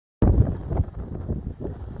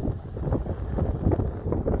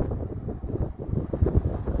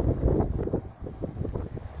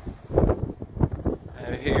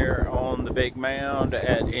big mound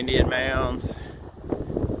at Indian Mounds,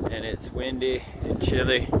 and it's windy and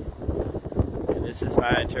chilly. And this is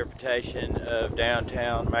my interpretation of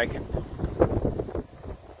downtown Macon.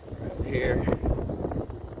 Right here.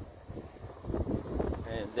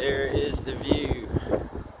 And there is the view.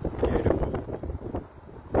 Beautiful.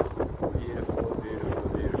 Beautiful, beautiful,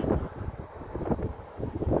 beautiful.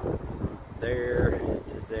 There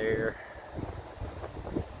to there.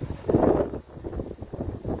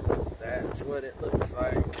 That's what it looks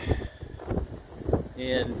like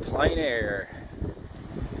in plein air.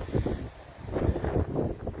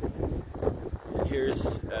 And here's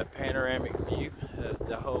a panoramic view of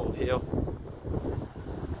the whole hill.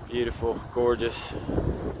 It's beautiful, gorgeous,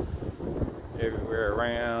 everywhere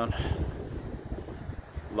around.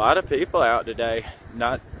 A lot of people out today.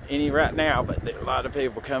 Not any right now, but a lot of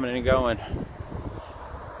people coming and going.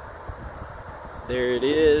 There it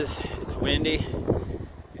is. It's windy.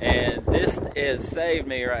 And this has saved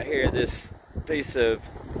me right here, this piece of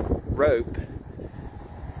rope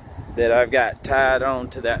that I've got tied on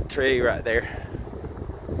to that tree right there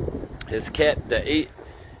has kept the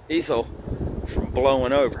easel from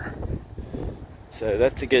blowing over. So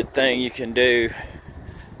that's a good thing you can do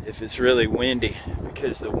if it's really windy,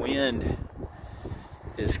 because the wind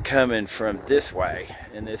is coming from this way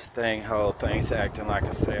and this whole thing's acting like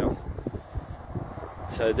a sail.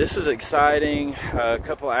 So this was exciting, a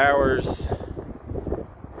couple hours,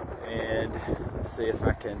 and let's see if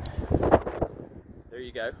I can, there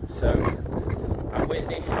you go. So I'm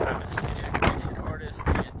Whitney, I'm a studio commission artist,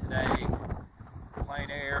 and today,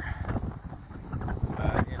 plein air,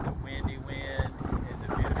 in the windy wind, in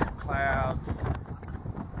the beautiful clouds.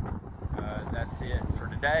 That's it for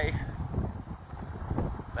today.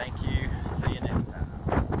 Thank you.